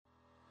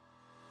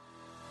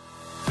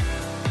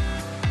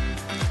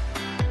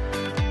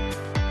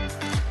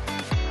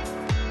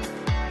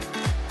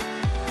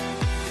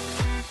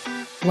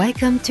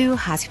Welcome to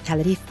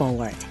Hospitality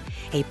Forward,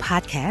 a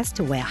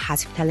podcast where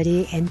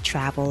hospitality and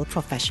travel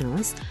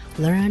professionals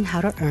learn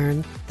how to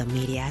earn the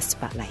media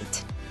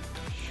spotlight.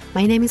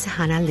 My name is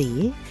Hannah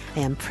Lee. I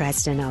am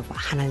president of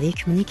Hannah Lee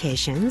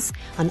Communications,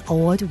 an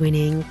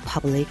award-winning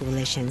public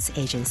relations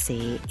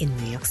agency in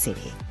New York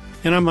City.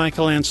 And I'm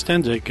Michael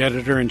Anstendig,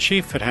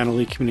 editor-in-chief at Hannah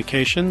Lee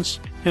Communications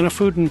and a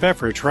food and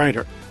beverage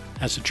writer.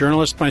 As a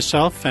journalist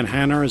myself and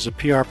Hannah as a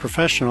PR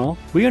professional,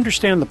 we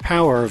understand the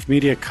power of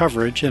media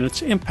coverage and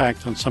its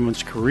impact on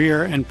someone's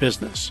career and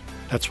business.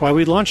 That's why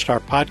we launched our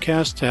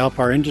podcast to help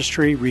our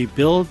industry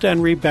rebuild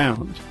and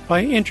rebound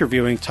by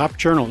interviewing top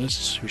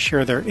journalists who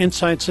share their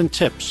insights and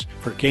tips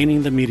for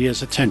gaining the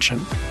media's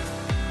attention.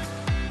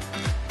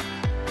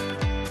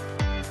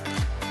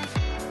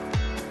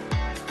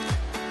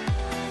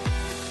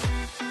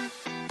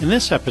 In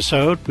this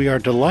episode, we are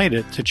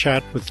delighted to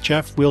chat with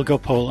Jeff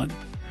Wielgopolen.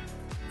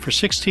 For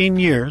 16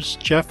 years,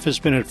 Jeff has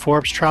been at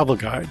Forbes Travel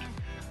Guide,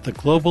 the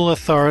global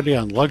authority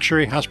on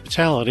luxury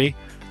hospitality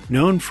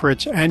known for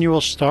its annual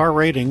star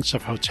ratings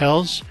of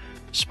hotels,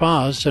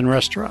 spas, and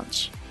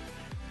restaurants.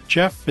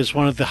 Jeff is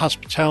one of the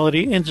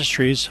hospitality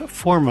industry's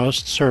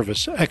foremost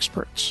service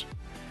experts.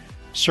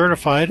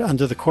 Certified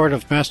under the Court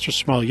of Master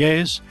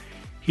Sommeliers,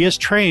 he has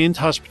trained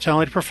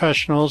hospitality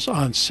professionals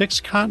on 6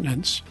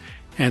 continents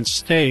and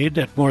stayed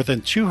at more than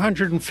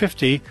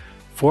 250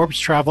 Forbes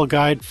Travel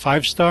Guide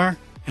 5-star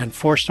and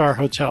 4-star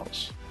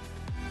hotels.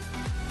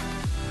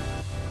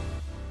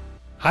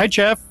 Hi,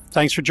 Jeff.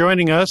 Thanks for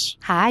joining us.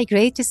 Hi,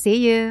 great to see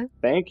you.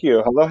 Thank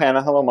you. Hello,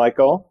 Hannah. Hello,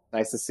 Michael.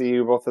 Nice to see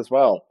you both as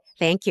well.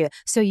 Thank you.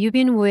 So you've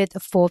been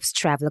with Forbes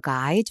Travel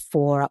Guide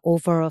for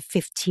over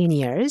 15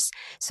 years.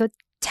 So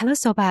tell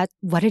us about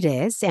what it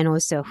is and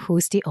also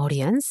who's the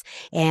audience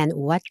and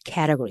what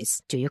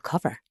categories do you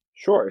cover?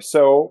 Sure.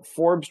 So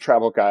Forbes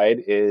Travel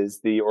Guide is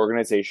the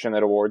organization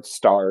that awards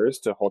stars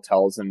to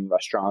hotels and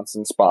restaurants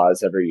and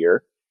spas every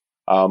year.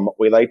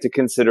 We like to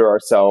consider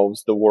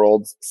ourselves the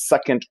world's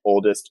second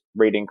oldest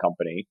rating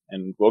company,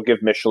 and we'll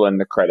give Michelin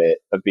the credit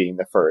of being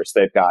the first.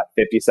 They've got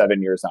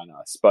 57 years on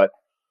us, but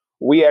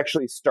we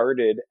actually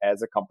started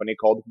as a company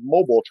called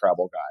Mobile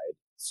Travel Guide.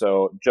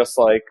 So just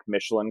like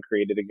Michelin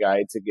created a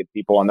guide to get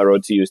people on the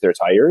road to use their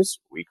tires,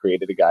 we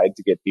created a guide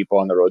to get people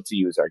on the road to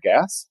use our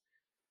gas.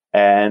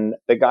 And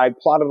the guide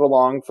plodded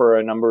along for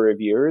a number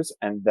of years.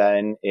 And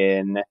then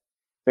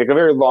make a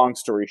very long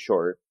story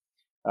short,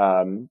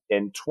 in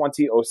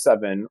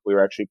 2007, we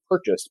were actually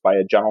purchased by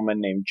a gentleman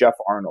named Jeff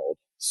Arnold.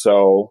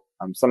 So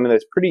something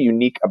that's pretty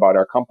unique about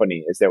our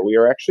company is that we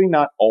are actually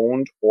not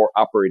owned or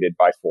operated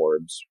by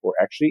Forbes. We're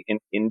actually an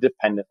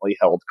independently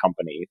held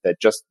company that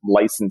just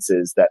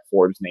licenses that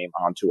Forbes name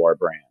onto our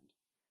brand.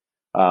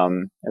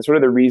 And sort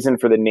of the reason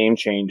for the name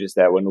change is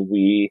that when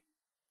we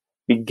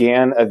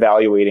began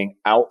evaluating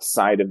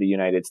outside of the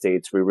United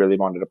States, we really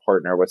wanted to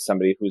partner with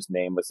somebody whose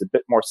name was a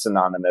bit more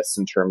synonymous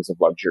in terms of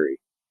luxury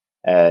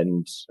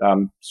and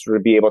sort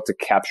of be able to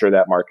capture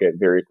that market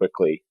very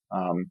quickly.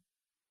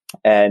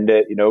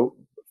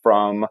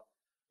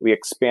 We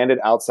expanded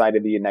outside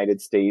of the United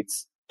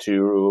States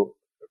to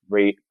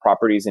rate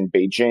properties in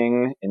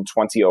Beijing in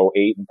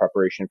 2008 in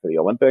preparation for the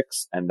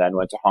Olympics, and then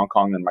went to Hong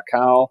Kong and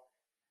Macau.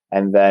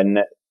 And then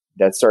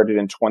that started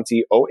in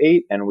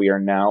 2008, and we are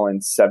now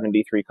in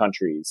 73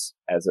 countries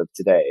as of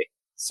today.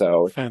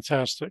 So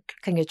fantastic.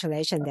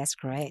 Congratulations. That's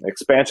great.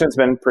 Expansion's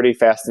been pretty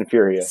fast and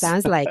furious.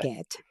 Sounds like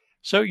it.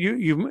 So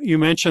you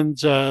mentioned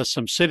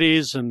some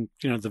cities and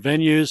the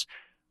venues.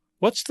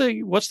 What's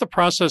the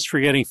process for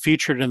getting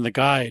featured in the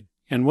guide,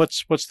 and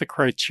what's the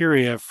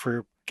criteria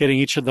for getting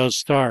each of those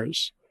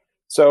stars?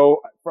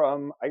 So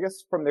from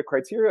the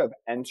criteria of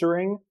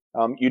entering,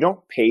 you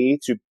don't pay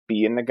to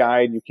be in the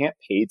guide. You can't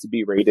pay to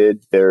be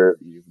rated. There's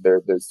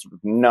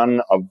none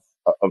of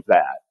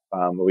that.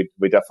 We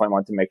definitely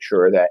want to make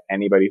sure that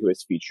anybody who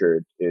is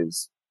featured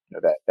is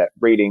that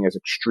rating is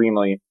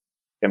extremely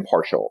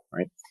impartial,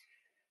 right?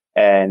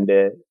 And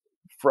in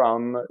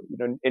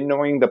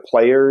knowing the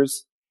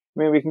players,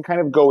 we can kind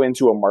of go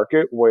into a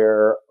market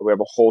where we have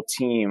a whole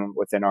team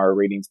within our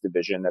ratings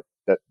division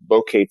that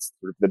locates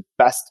sort of the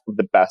best of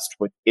the best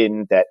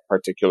within that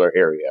particular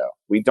area.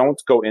 We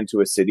don't go into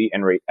a city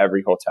and rate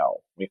every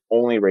hotel. We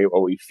only rate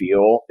what we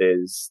feel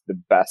is the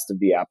best of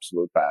the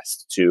absolute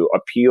best to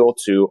appeal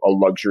to a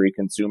luxury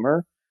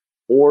consumer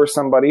or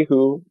somebody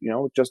who,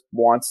 just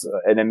wants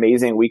an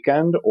amazing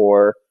weekend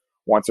or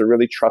wants a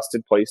really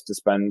trusted place to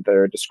spend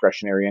their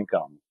discretionary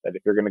income. That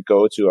if you're going to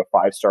go to a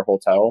 5-star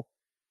hotel,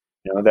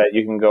 that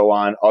you can go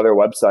on other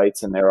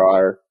websites and there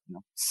are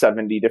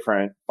 70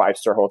 different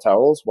 5-star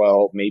hotels.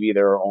 Well, maybe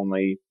there are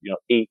only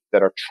 8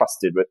 that are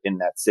trusted within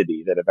that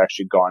city that have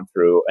actually gone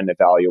through an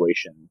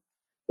evaluation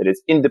that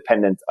is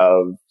independent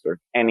of sort of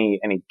any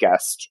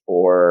guest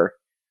or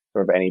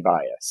sort of any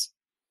bias.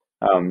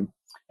 And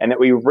that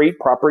we rate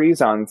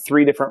properties on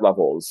 3 different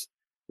levels.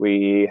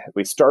 We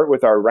start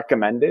with our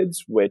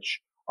recommendeds,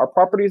 which are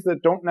properties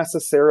that don't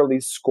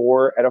necessarily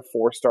score at a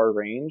 4-star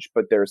range,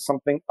 but there's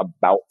something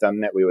about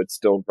them that we would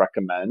still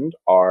recommend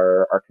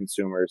our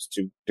consumers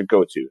to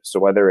go to. So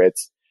whether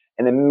it's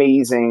an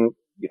amazing,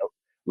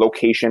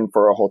 location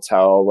for a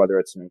hotel, whether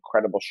it's an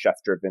incredible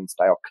chef-driven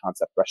style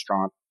concept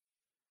restaurant.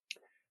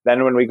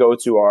 Then when we go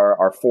to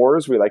our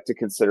fours, we like to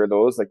consider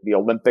those like the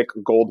Olympic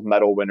gold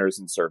medal winners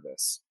in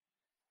service.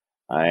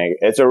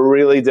 It's a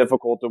really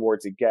difficult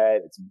award to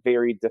get. It's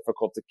very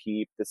difficult to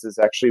keep. This is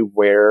actually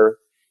where,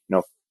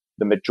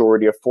 the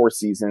majority of Four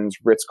Seasons,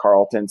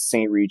 Ritz-Carlton,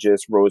 St.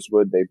 Regis,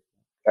 Rosewood, they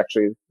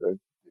sort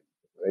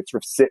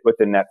of sit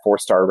within that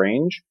 4-star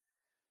range.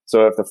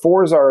 So if the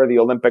fours are the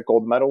Olympic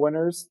gold medal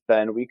winners,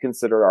 then we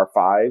consider our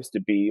fives to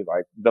be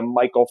like the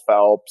Michael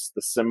Phelps,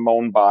 the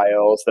Simone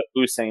Biles, the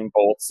Usain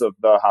Bolts of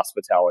the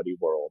hospitality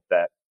world.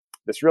 That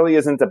this really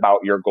isn't about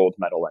your gold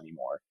medal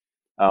anymore.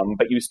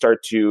 But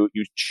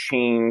you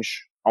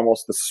change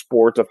almost the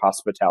sport of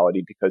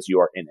hospitality because you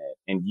are in it,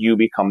 and you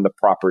become the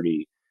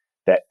property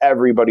that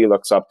everybody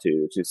looks up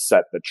to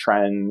set the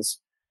trends.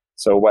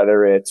 So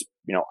whether it's,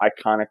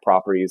 iconic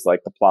properties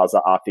like the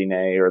Plaza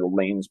Athénée or the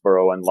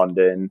Lanesborough in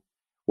London,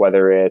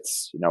 whether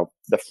it's,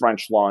 the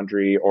French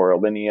Laundry or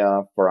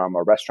Alinea from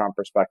a restaurant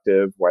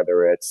perspective,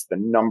 whether it's the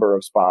number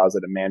of spas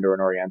at a Mandarin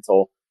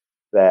Oriental,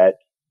 that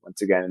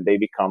once again, they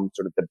become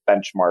sort of the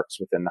benchmarks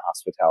within the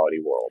hospitality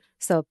world.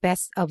 So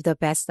best of the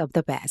best of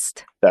the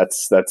best.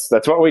 That's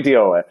what we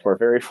deal with. We're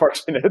very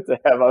fortunate to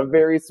have a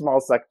very small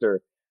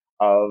sector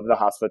of the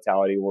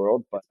hospitality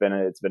world, but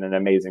it's been an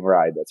amazing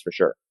ride, that's for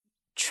sure.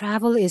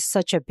 Travel is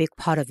such a big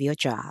part of your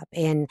job.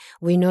 And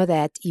we know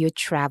that you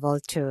travel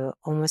to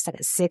almost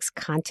 6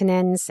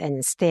 continents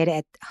and stayed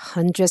at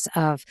hundreds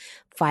of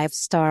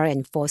 5-star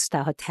and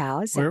 4-star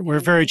hotels. We're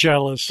very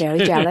jealous. Very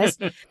jealous.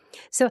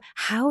 So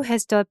how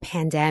has the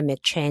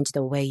pandemic changed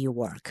the way you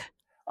work?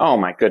 Oh,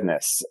 my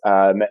goodness.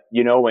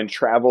 When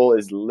travel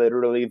is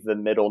literally the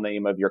middle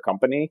name of your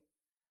company,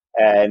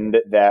 and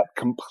that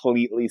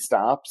completely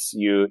stops,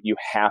 you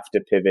have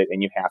to pivot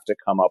and you have to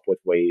come up with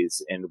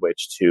ways in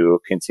which to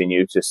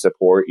continue to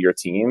support your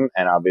team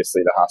and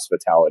obviously the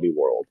hospitality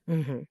world.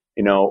 Mm-hmm.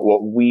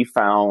 What we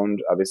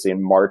found obviously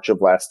in March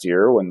of last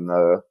year when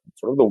the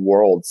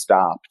world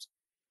stopped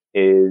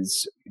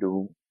is,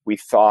 we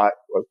thought,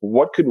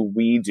 what could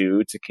we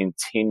do to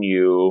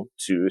continue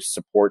to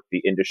support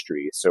the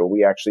industry? So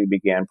we actually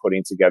began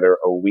putting together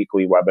a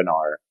weekly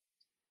webinar.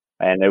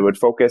 And it would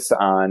focus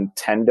on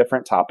 10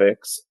 different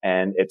topics.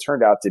 And it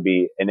turned out to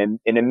be an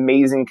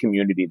amazing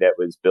community that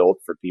was built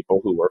for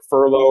people who were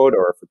furloughed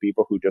or for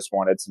people who just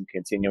wanted some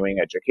continuing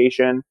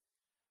education.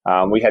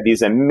 We had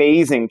these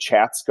amazing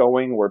chats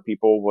going where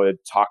people would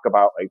talk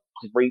about like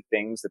great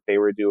things that they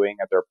were doing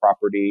at their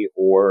property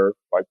or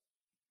like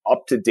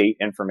up-to-date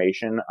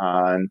information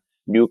on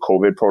new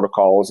COVID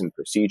protocols and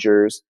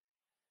procedures.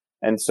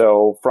 And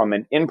so from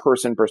an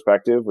in-person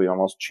perspective, we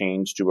almost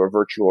changed to a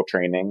virtual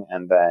training.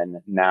 And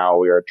then now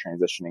we are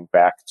transitioning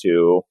back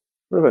to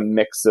sort of a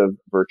mix of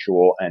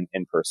virtual and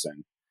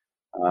in-person.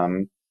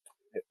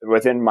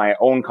 Within my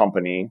own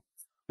company,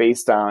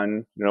 based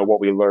on, what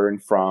we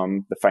learned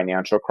from the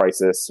financial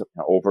crisis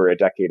over a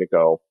decade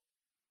ago,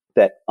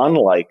 that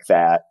unlike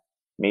that,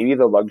 maybe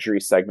the luxury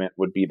segment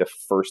would be the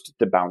first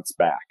to bounce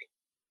back.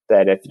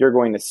 That if you're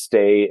going to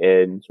stay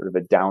in sort of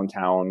a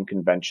downtown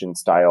convention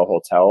style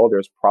hotel,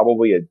 there's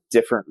probably a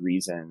different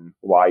reason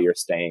why you're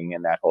staying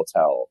in that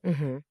hotel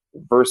Mm-hmm.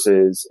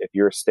 versus if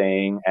you're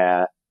staying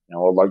at, a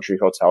luxury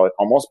hotel, it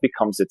almost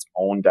becomes its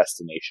own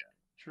destination.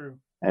 True.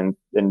 And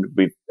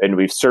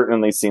we've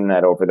certainly seen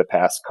that over the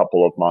past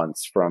couple of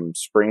months from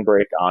spring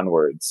break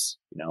onwards,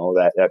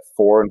 that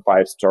 4 and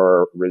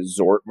 5-star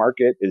resort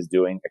market is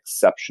doing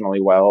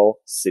exceptionally well.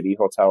 City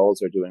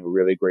hotels are doing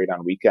really great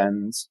on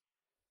weekends.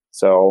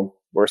 So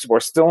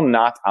we're still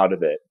not out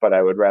of it, but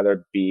I would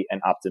rather be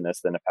an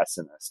optimist than a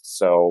pessimist.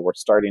 So we're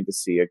starting to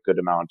see a good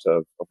amount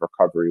of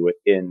recovery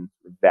within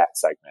that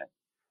segment.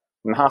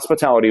 In the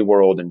hospitality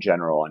world in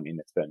general,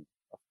 it's been,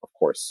 of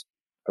course,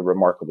 a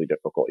remarkably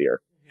difficult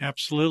year.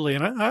 Absolutely.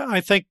 And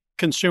I think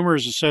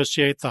consumers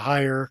associate the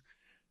higher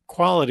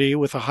quality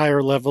with a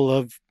higher level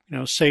of,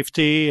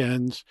 safety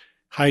and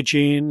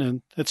hygiene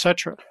and et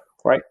cetera.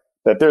 Right.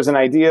 That there's an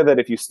idea that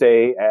if you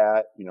stay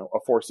at, a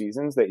Four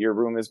Seasons, that your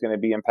room is going to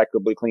be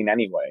impeccably clean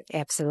anyway.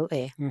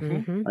 Absolutely. Mm-hmm.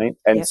 Mm-hmm. Right.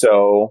 And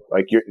so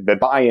like the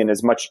buy-in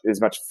is much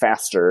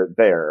faster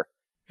there.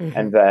 Mm-hmm.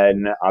 And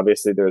then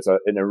obviously there's a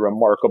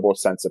remarkable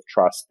sense of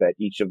trust that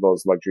each of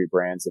those luxury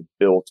brands have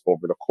built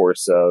over the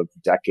course of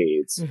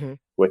decades Mm-hmm.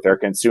 with their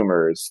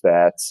consumers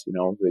that,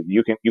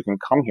 you can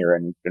come here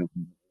and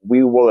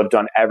we will have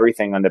done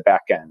everything on the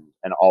back end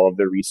and all of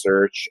the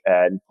research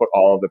and put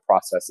all of the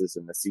processes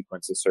and the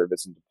sequence of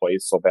service into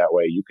place. So that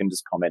way you can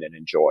just come in and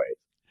enjoy.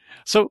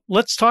 So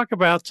let's talk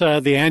about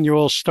the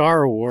annual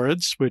Star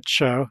Awards,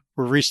 which were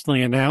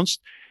recently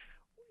announced.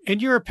 In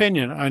your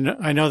opinion,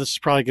 I know this is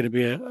probably going to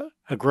be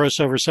a gross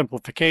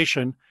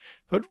oversimplification,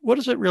 but what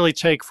does it really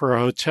take for a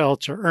hotel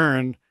to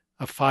earn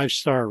a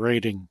 5-star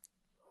rating?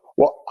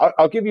 Well,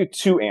 I'll give you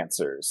 2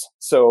 answers.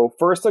 So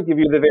first, I'll give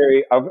you the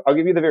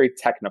very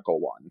technical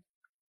one.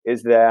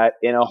 Is that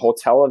in a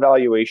hotel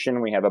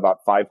evaluation, we have about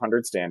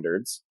 500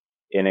 standards.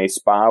 In a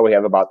spa, we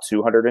have about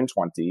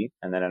 220,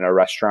 and then in a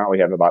restaurant, we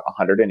have about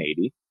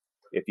 180.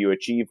 If you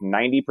achieve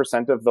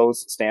 90% of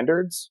those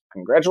standards,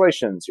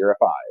 congratulations, you're a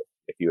 5.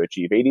 If you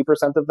achieve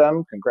 80% of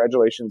them,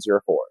 congratulations, you're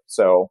a 4.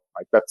 So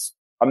like that's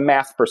a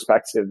math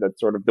perspective. That's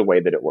sort of the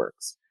way that it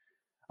works.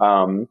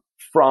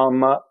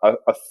 From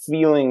a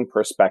feeling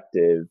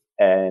perspective,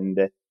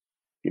 and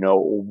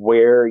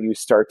where you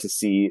start to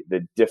see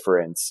the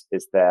difference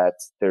is that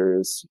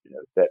there's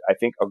that I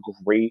think a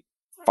great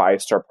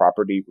 5-star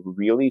property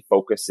really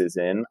focuses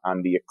in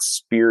on the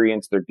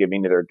experience they're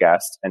giving to their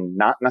guests and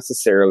not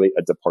necessarily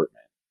a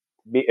department.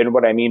 And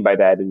what I mean by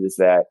that is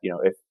that,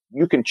 if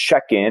you can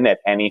check in at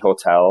any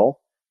hotel,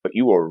 but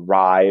you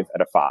arrive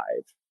at a 5,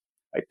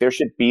 like there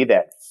should be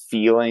that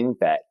feeling,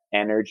 that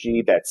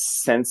energy, that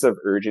sense of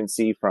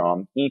urgency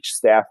from each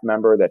staff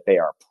member that they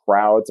are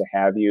proud to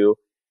have you,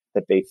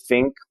 that they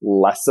think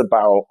less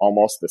about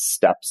almost the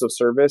steps of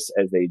service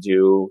as they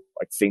do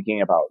like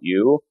thinking about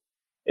you.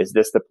 Is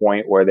this the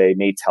point where they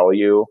may tell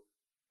you,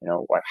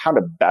 how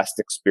to best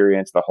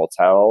experience the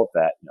hotel,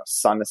 that,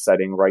 sun is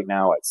setting right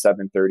now at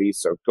 7:30.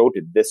 So go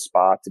to this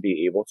spot to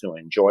be able to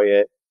enjoy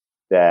it.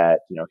 That,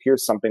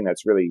 here's something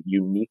that's really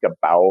unique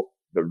about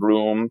the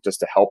room just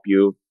to help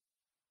you,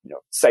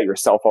 set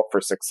yourself up for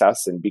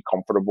success and be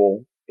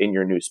comfortable in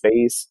your new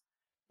space.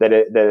 That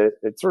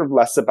it's sort of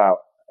less about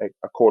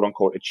a quote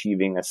unquote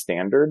achieving a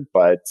standard,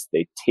 but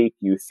they take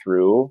you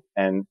through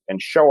and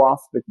show off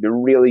the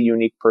really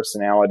unique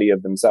personality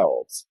of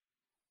themselves.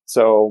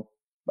 So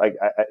like,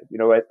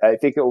 I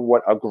think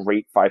what a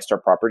great 5-star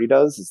property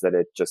does is that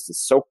it just is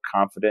so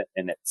confident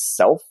in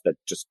itself that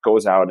just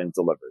goes out and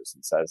delivers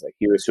and says like,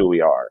 here's who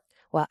we are.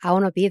 Well, I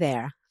want to be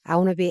there. I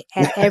want to be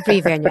at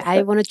every venue.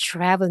 I want to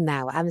travel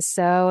now. I'm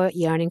so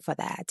yearning for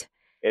that.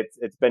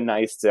 It's been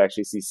nice to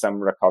actually see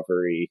some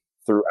recovery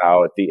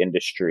throughout the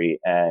industry,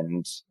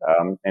 and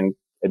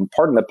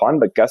pardon the pun,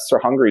 but guests are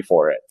hungry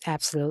for it.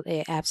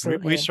 Absolutely.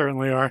 We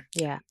certainly are.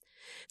 Yeah.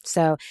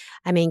 So,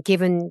 I mean,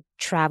 given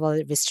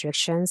travel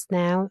restrictions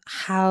now,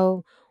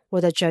 how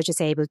were the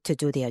judges able to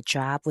do their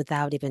job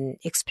without even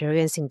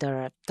experiencing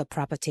the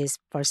properties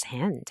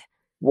firsthand?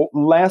 Well,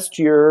 last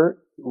year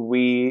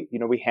we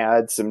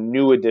had some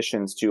new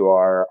additions to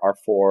our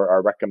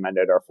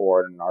recommended, our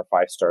 4 and our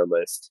 5-star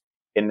list,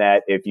 in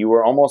that if you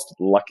were almost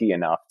lucky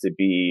enough to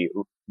be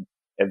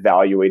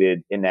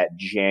evaluated in that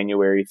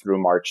January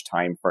through March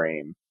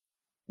timeframe,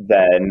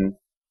 then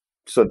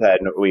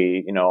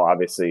we,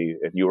 obviously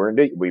if you were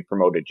we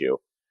promoted you.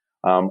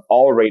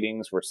 All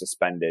ratings were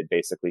suspended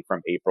basically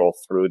from April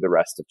through the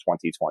rest of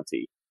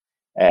 2020.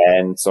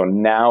 And so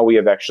now we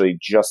have actually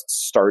just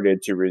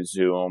started to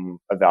resume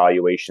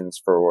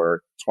evaluations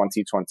for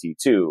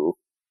 2022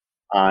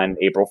 on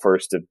April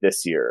 1st of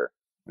this year.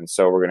 And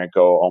so we're going to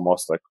go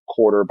almost like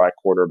quarter by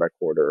quarter by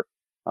quarter,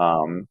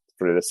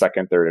 for the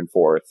second, third, and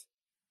fourth,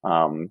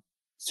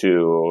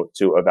 to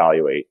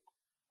evaluate,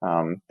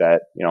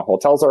 that,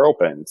 hotels are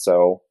open.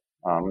 So,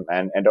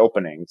 and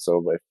opening.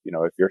 So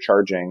if you're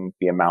charging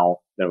the amount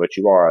in which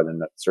you are,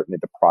 then certainly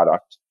the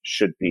product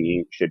should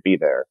be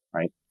there,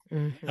 right?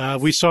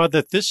 Mm-hmm. We saw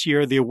that this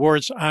year the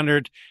awards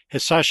honored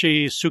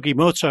Hisashi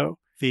Sugimoto,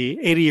 the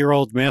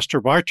 80-year-old master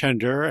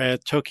bartender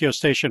at Tokyo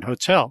Station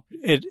Hotel.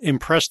 It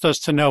impressed us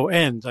to no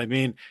end. I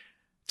mean,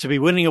 to be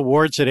winning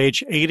awards at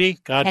age 80,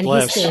 God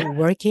bless. And he's still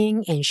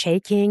working and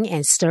shaking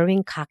and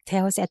stirring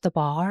cocktails at the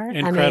bar.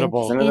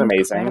 Incredible. Isn't it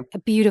amazing? A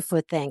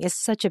beautiful thing. It's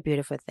such a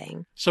beautiful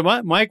thing. So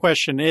my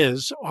question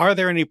is, are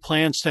there any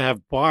plans to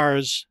have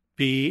bars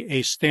be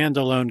a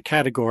standalone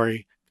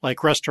category,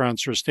 like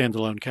restaurants are a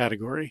standalone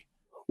category?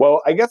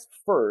 Well, I guess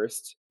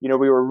first, we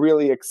were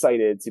really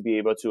excited to be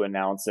able to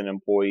announce an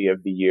Employee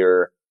of the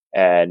Year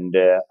and,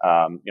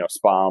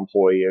 Spa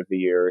Employee of the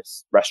Year,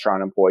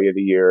 Restaurant Employee of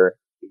the Year.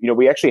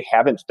 We actually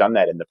haven't done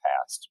that in the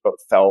past, but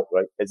felt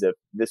like as if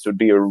this would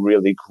be a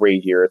really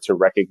great year to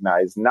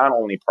recognize not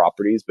only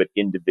properties, but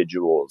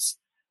individuals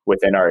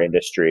within our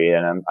industry.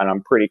 And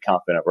I'm pretty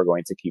confident we're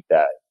going to keep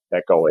that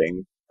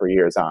going for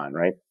years on,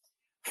 right?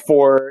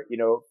 For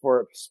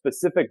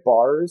specific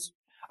bars,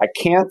 I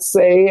can't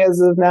say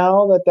as of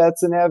now that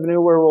that's an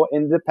avenue where we'll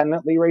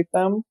independently rate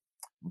them,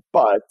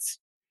 but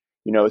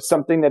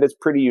something that is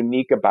pretty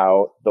unique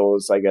about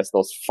those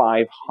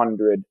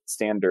 500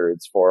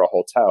 standards for a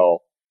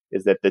hotel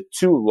is that the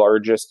 2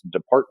 largest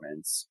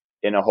departments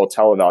in a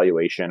hotel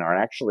evaluation are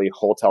actually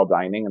hotel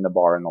dining and the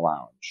bar and the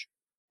lounge.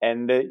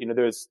 And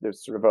there's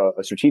sort of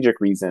a strategic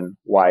reason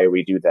why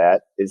we do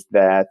that, is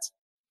that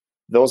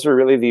those are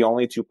really the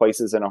only 2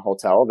 places in a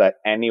hotel that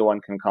anyone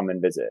can come and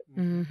visit.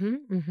 Mm-hmm,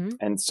 mm-hmm.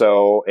 And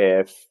so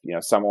if,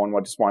 someone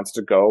just wants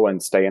to go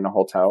and stay in a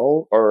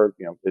hotel, or,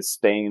 is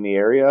staying in the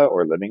area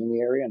or living in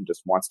the area and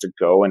just wants to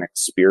go and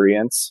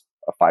experience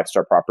a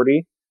 5-star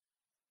property,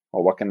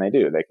 well, what can they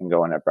do? They can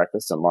go in at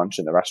breakfast and lunch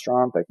in the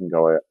restaurant. They can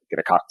go get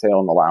a cocktail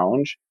in the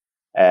lounge.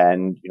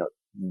 And,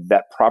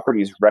 that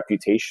property's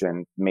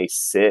reputation may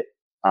sit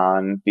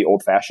on the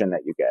old fashioned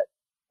that you get.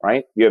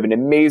 Right? You have an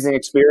amazing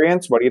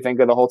experience. What do you think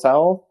of the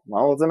hotel?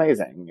 Well, it's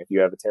amazing. If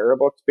you have a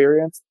terrible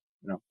experience,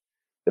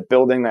 the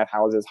building that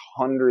houses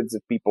hundreds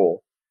of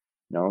people,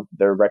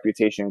 their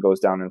reputation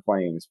goes down in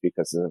flames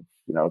because of,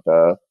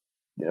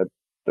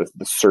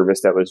 the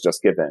service that was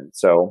just given.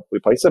 So we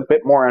place a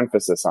bit more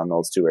emphasis on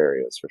those two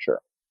areas for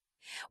sure.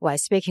 Well,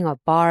 speaking of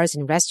bars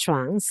and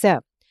restaurants,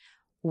 so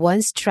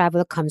once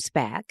travel comes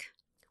back,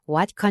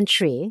 what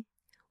country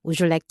would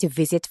you like to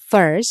visit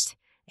first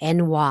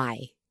and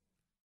why?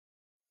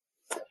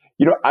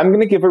 I'm going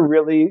to give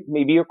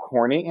maybe a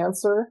corny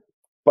answer,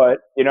 but,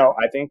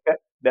 I think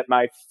that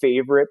my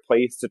favorite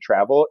place to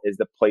travel is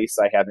the place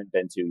I haven't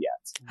been to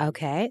yet.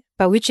 Okay.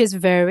 But which is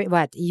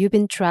you've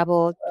been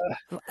traveled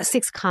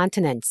 6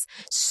 continents.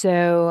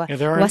 So Yeah,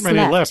 there aren't what's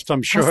many left,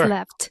 I'm sure. What's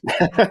left?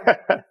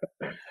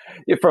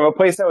 From a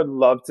place I would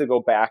love to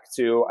go back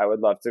to, I would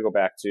love to go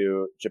back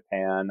to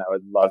Japan. I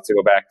would love to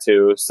go back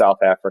to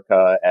South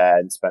Africa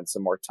and spend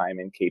some more time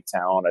in Cape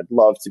Town. I'd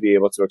love to be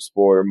able to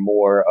explore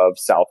more of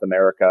South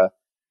America.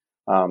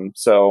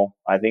 So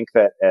I think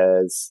that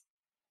as,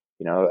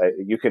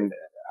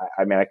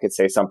 I could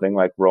say something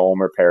like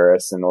Rome or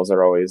Paris, and those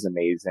are always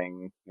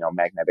amazing,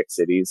 magnetic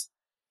cities.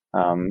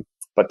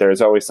 But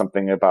there's always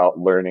something about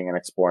learning and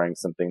exploring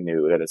something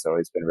new that has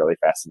always been really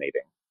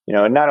fascinating.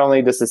 And not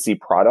only just to see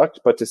product,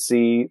 but to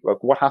see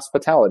what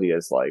hospitality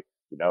is like,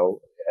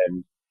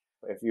 and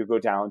if you go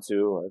down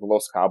to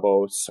Los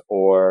Cabos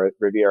or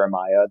Riviera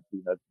Maya,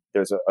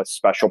 there's a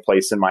special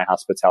place in my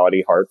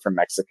hospitality heart for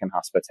Mexican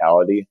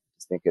hospitality.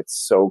 I think it's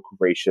so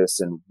gracious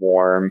and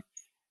warm,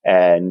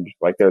 and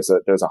there's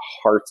a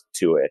heart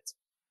to it.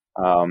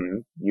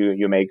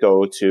 You may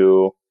go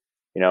to,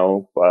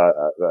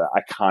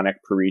 iconic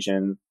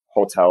Parisian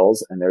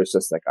hotels, and there's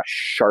just a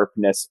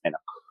sharpness and a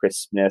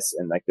crispness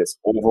and this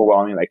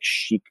overwhelming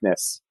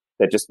chicness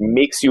that just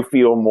makes you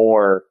feel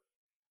more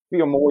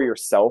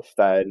yourself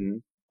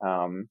than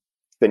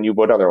you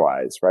would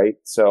otherwise, right?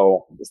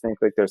 So I just think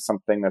there's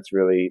something that's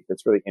really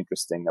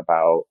interesting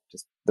about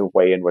just the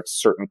way in which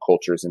certain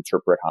cultures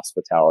interpret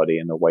hospitality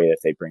and the way that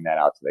they bring that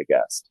out to the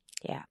guest.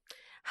 Yeah.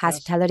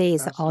 Hospitality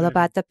is all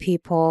about the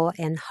people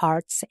and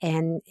hearts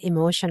and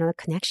emotional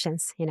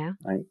connections,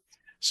 Right.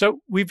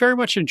 So we very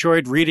much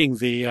enjoyed reading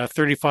the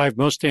 35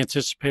 most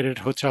anticipated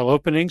hotel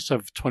openings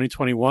of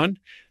 2021.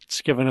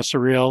 It's given us a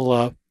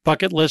real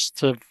bucket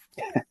list of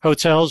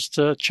hotels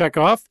to check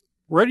off.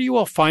 Where do you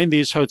all find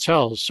these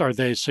hotels? Are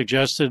they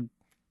suggested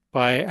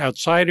by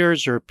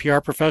outsiders or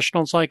PR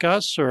professionals like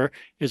us, or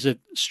is it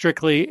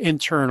strictly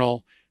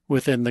internal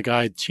within the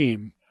guide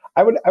team?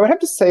 I would have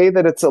to say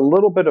that it's a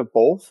little bit of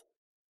both.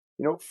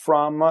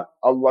 From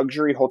a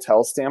luxury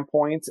hotel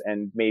standpoint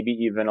and maybe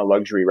even a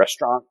luxury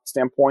restaurant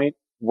standpoint,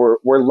 we're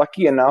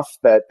lucky enough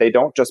that they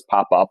don't just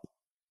pop up.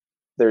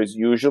 There's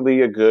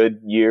usually a good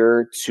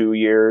year, 2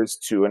 years,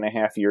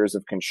 2.5 years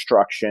of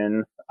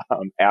construction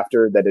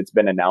after that it's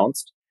been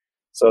announced.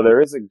 So there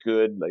is a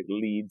good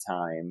lead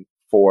time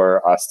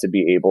for us to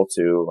be able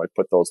to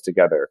put those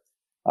together.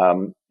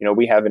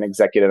 We have an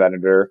executive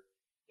editor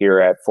here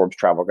at Forbes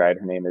Travel Guide.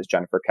 Her name is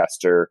Jennifer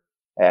Kester,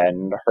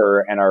 and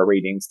her and our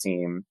ratings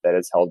team that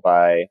is held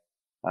by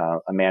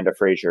Amanda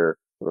Frazier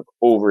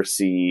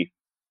oversee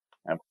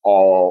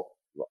all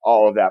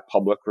of that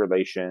public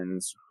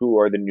relations, who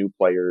are the new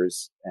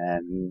players,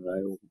 and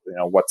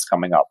what's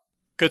coming up.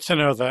 Good to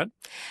know that.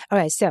 All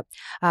right. So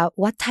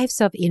what types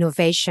of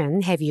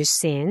innovation have you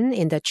seen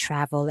in the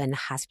travel and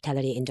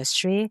hospitality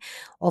industry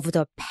over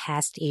the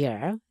past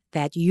year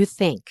that you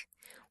think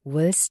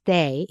will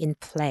stay in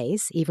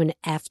place even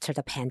after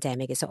the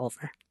pandemic is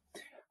over?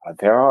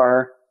 There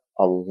are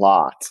a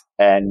lot.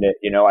 And,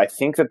 I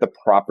think that the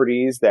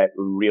properties that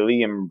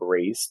really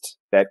embraced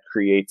that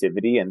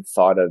creativity and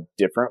thought of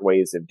different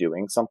ways of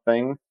doing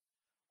something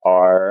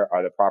are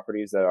the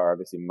properties that are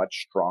obviously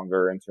much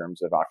stronger in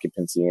terms of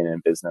occupancy and in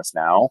business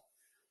now.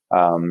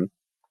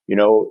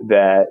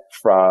 That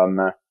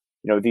from,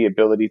 the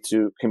ability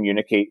to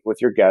communicate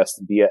with your guests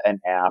via an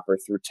app or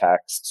through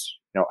text,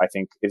 I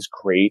think is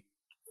great.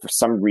 For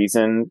some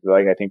reason,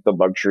 I think the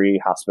luxury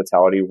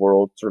hospitality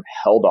world sort of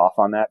held off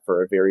on that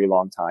for a very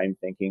long time,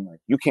 thinking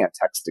you can't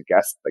text a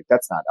guest,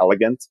 that's not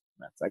elegant.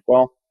 And it's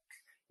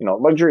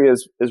luxury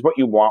is what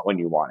you want when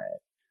you want it.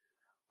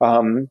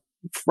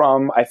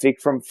 From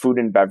food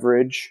and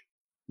beverage,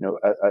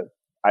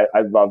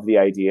 I love the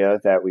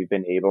idea that we've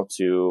been able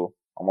to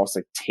almost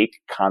take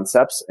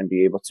concepts and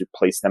be able to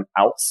place them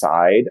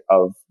outside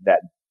of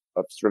that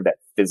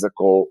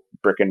physical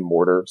brick and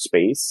mortar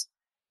space.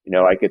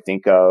 I could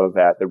think of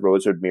at the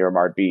Rosewood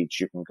Miramar Beach,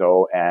 you can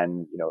go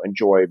and,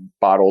 enjoy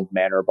bottled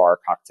Manor Bar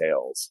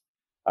cocktails,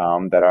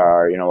 that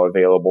are,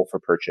 available for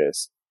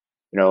purchase.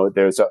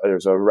 There's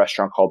a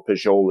restaurant called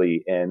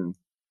Pajoli in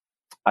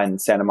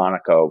Santa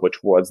Monica,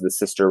 which was the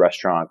sister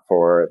restaurant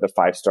for the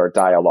 5-Star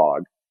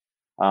Dialogue.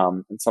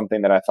 And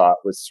something that I thought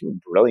was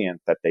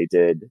brilliant that they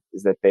did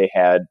is that they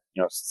had,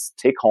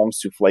 take home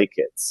souffle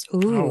kits.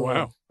 Ooh. Oh,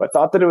 wow. But I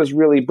thought that it was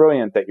really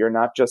brilliant that you're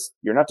not just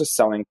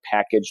selling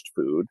packaged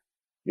food.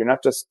 You're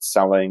not just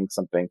selling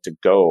something to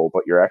go,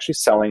 but you're actually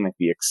selling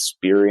the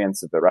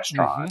experience of the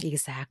restaurant. Mm-hmm.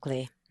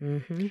 Exactly.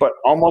 Mm-hmm. But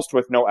almost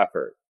with no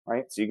effort,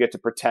 right? So you get to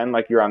pretend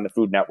like you're on the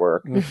Food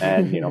Network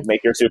and,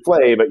 make your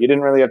souffle, but you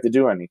didn't really have to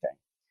do anything.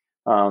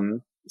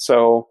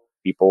 So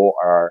people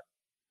are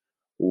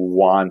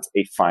want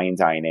a fine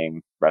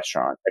dining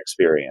restaurant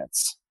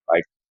experience.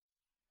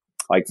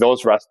 Like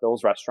those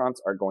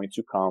restaurants are going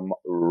to come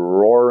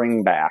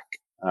roaring back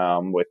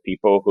with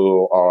people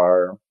who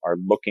are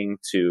looking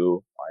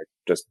to like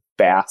just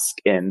bask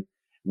in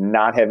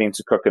not having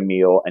to cook a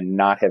meal and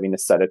not having to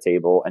set a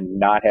table and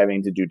not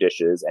having to do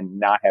dishes and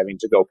not having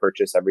to go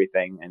purchase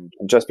everything and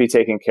just be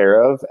taken care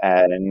of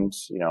and,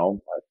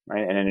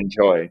 right, and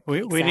enjoy.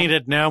 We need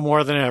it now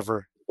more than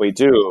ever. We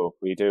do.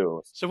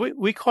 So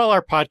we call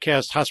our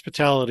podcast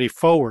Hospitality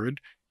Forward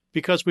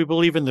because we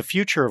believe in the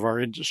future of our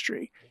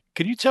industry.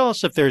 Can you tell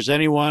us if there's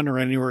anyone or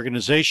any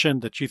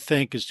organization that you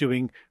think is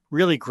doing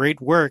really great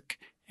work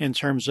in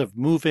terms of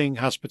moving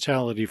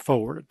hospitality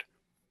forward?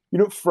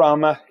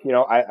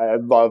 I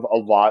love a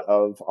lot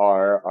of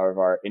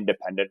our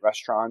independent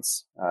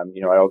restaurants.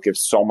 I'll give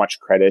so much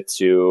credit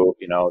to,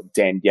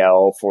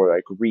 Danielle for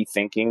like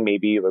rethinking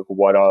maybe like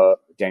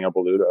Daniel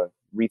Baluta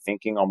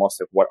rethinking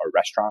almost of what a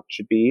restaurant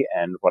should be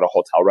and what a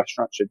hotel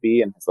restaurant should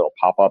be, and his little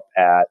pop up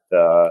at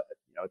the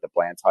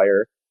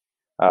Blantyre.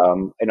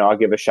 I'll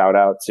give a shout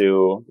out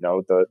to,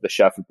 the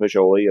chef of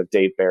Pajoli of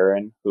Dave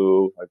Barron,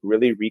 who like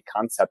really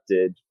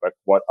reconcepted like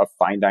what a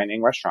fine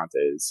dining restaurant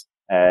is,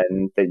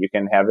 and that you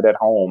can have it at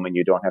home and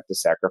you don't have to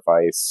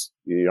sacrifice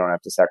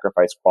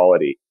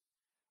quality.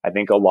 I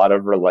think a lot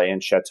of Relais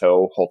and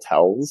Chateau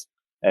hotels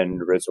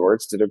and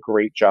resorts did a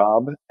great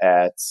job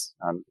at,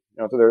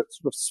 they're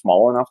sort of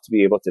small enough to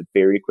be able to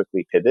very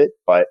quickly pivot,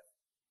 but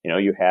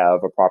you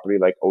have a property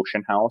like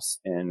Ocean House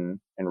in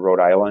Rhode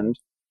Island,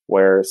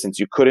 where since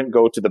you couldn't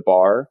go to the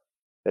bar,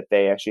 that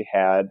they actually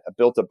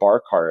built a bar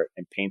cart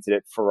and painted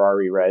it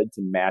Ferrari red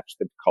to match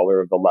the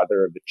color of the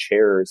leather of the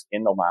chairs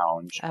in the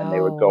lounge. And they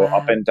would go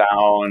up and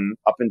down,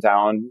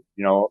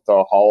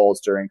 the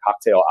halls during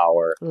cocktail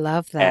hour.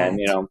 Love that.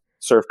 And,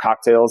 serve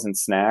cocktails and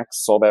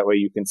snacks. So that way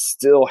you can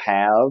still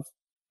have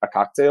a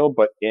cocktail,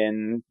 but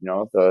in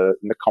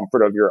the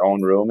comfort of your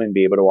own room and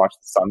be able to watch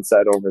the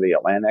sunset over the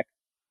Atlantic.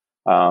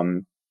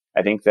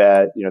 I think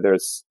that,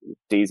 there's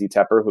Daisy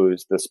Tepper,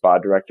 who's the spa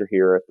director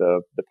here at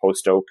the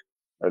Post Oak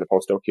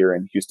here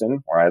in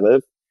Houston, where I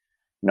live.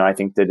 I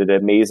think they did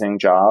an amazing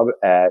job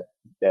at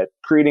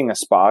creating a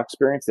spa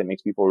experience that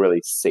makes people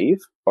really safe,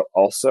 but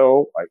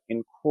also like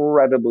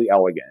incredibly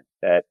elegant,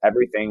 that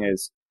everything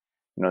is,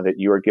 that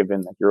you are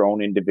given like your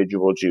own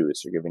individual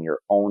juice, you're given your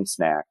own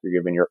snack, you're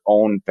given your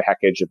own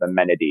package of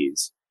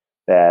amenities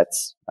that,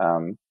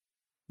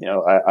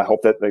 I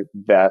hope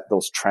that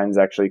those trends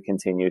actually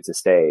continue to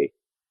stay.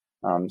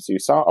 So you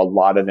saw a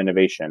lot of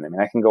innovation. I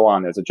mean, I can go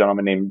on. There's a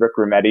gentleman named Rick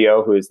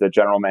Remedio, who is the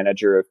general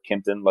manager of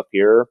Kimpton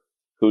Lapeer,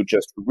 who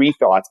just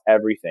rethought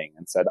everything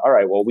and said, all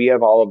right, well, we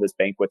have all of this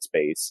banquet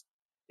space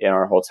in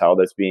our hotel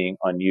that's being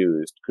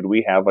unused. Could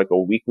we have like a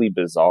weekly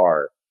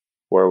bazaar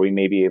where we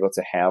may be able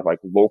to have like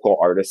local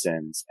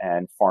artisans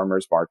and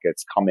farmers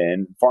come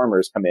in,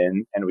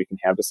 and we can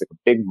have this like a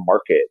big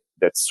market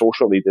that's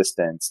socially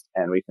distanced,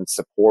 and we can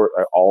support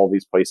all of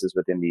these places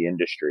within the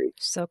industry.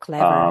 So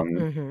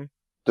clever.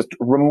 Just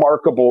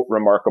remarkable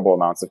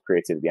amounts of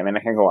creativity. I mean, I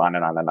can go on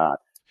and on and on.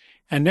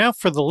 And now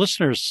for the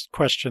listeners'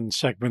 question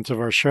segment of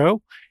our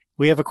show.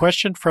 We have a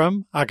question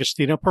from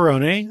Agostino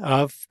Perrone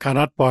of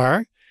Connaught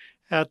Bar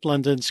at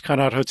London's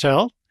Connaught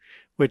Hotel,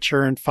 which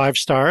earned 5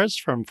 stars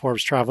from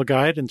Forbes Travel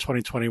Guide in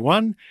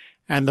 2021.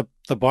 And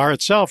the bar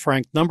itself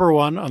ranked number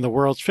 1 on the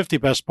world's 50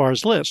 best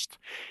bars list.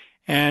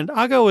 And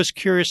Ago is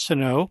curious to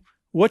know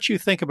what you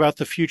think about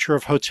the future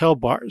of hotel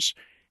bars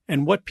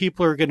and what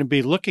people are going to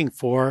be looking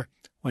for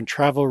when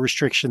travel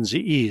restrictions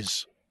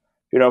ease.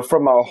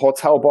 From a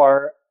hotel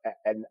bar,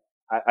 and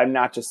I'm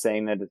not just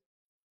saying that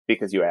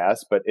because you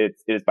asked, but it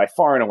is by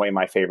far and away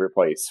my favorite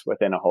place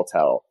within a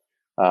hotel.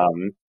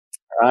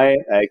 Right?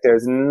 Like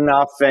there's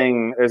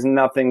nothing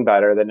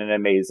better than an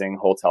amazing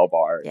hotel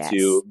bar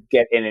to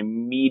get an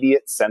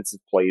immediate sense of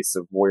place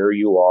of where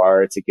you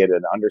are, to get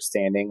an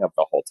understanding of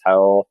the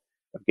hotel,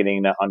 of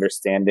getting an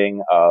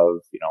understanding of,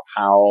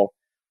 how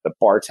the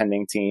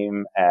bartending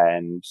team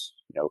and,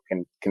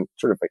 can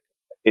sort of like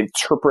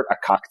interpret a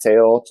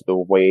cocktail to the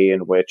way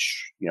in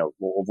which,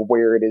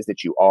 where it is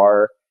that you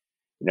are.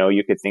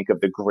 You could think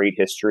of the great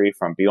history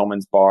from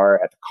Beelman's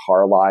Bar at the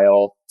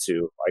Carlisle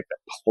to like the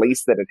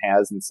place that it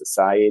has in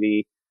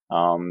society.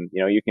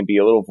 You can be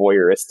a little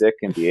voyeuristic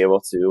and be able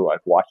to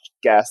like watch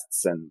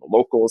guests and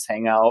locals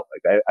hang out.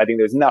 Like I think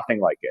there's nothing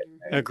like it.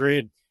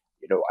 Agreed.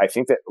 I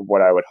think that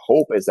what I would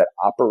hope is that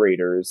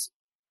operators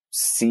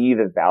see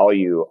the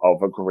value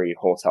of a great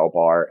hotel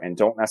bar and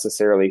don't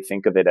necessarily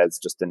think of it as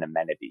just an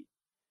amenity.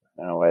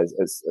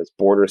 As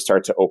borders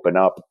start to open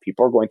up,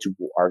 people are going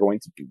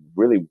to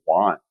really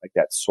want like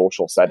that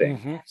social setting.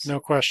 Mm-hmm. No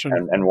question.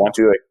 And want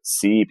to like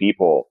see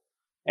people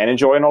and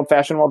enjoy an old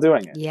fashioned while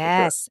doing it.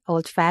 Yes, sure.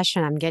 Old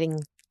fashioned. I'm getting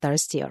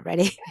thirsty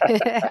already.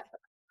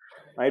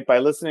 Right, by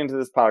listening to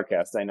this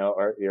podcast, I know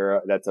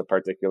that's a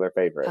particular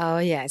favorite. Oh,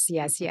 yes.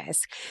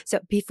 So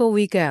before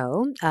we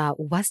go,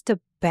 what's the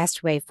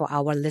best way for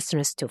our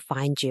listeners to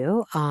find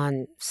you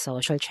on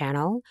social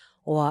channel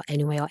or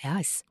anywhere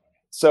else?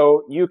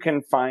 So you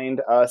can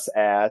find us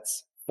at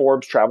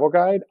Forbes Travel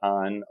Guide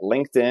on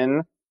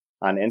LinkedIn,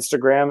 on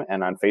Instagram,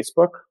 and on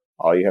Facebook.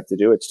 All you have to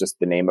do, it's just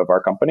the name of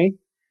our company.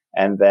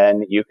 And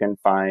then you can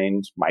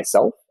find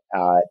myself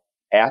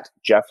at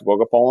Jeff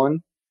Wilgopolan,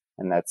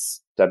 and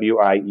that's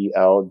Wielgopolan.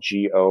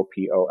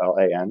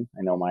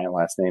 I know my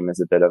last name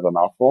is a bit of a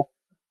mouthful,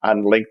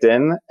 on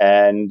LinkedIn,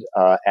 and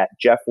at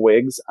Jeff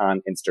Wiggs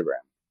on Instagram.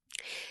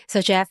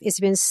 So, Jeff, it's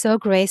been so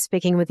great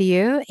speaking with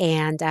you.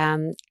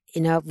 And,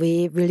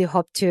 we really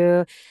hope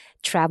to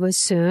travel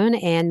soon.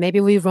 And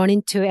maybe we run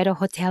into at a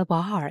hotel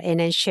bar and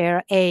then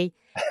share a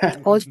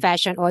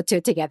old-fashioned or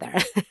two together.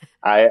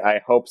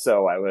 I hope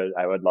so.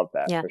 I would love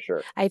that for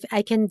sure.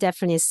 I can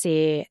definitely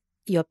see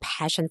your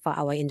passion for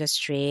our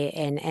industry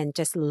and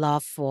just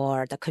love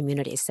for the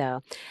community.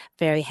 So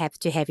very happy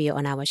to have you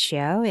on our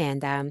show,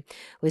 and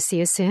we'll see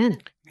you soon.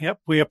 Yep.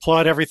 We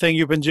applaud everything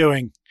you've been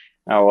doing.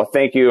 Oh, well,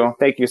 thank you.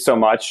 Thank you so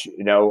much.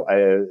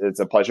 It's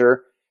a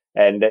pleasure.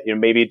 And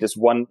maybe just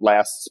one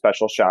last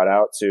special shout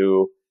out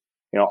to,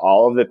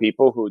 all of the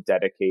people who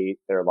dedicate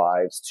their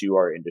lives to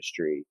our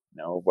industry.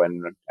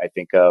 When I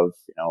think of,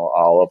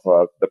 all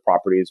of the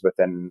properties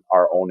within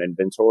our own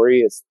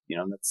inventory,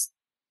 that's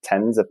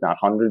tens, if not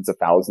hundreds of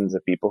thousands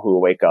of people who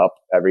wake up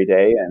every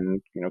day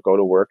and, go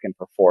to work and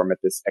perform at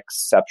this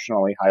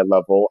exceptionally high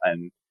level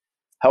and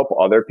help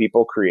other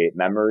people create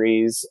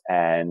memories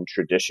and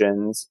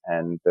traditions.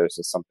 And there's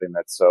just something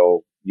that's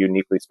so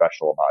uniquely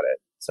special about it.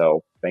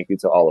 So thank you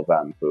to all of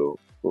them who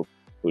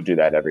do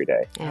that every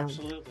day.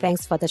 Absolutely.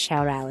 Thanks for the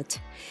shout out.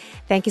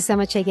 Thank you so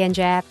much again,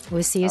 Jeff.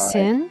 We'll see you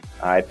soon.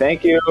 All right.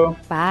 Thank you.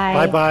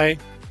 Bye. Bye-bye.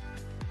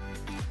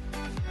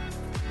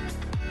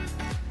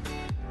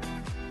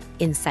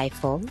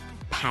 Insightful,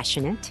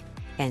 passionate,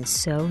 and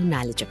so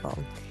knowledgeable.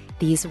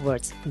 These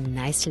words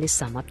nicely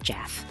sum up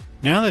Jeff.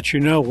 Now that you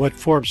know what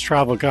Forbes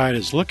Travel Guide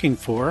is looking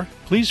for,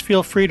 please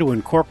feel free to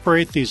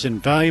incorporate these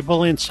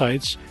invaluable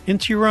insights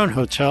into your own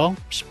hotel,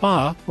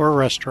 spa, or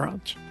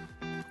restaurant.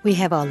 We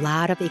have a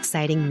lot of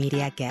exciting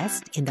media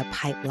guests in the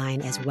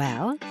pipeline as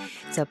well.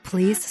 So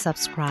please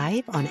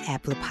subscribe on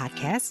Apple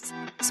Podcasts,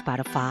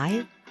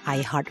 Spotify,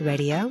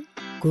 iHeartRadio,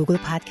 Google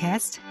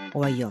Podcasts,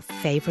 or your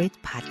favorite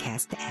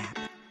podcast app.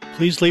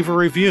 Please leave a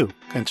review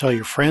and tell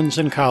your friends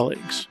and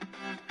colleagues.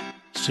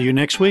 See you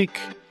next week.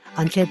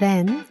 Until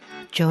then,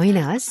 join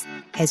us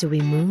as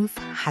we move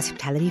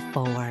hospitality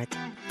forward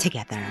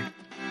together.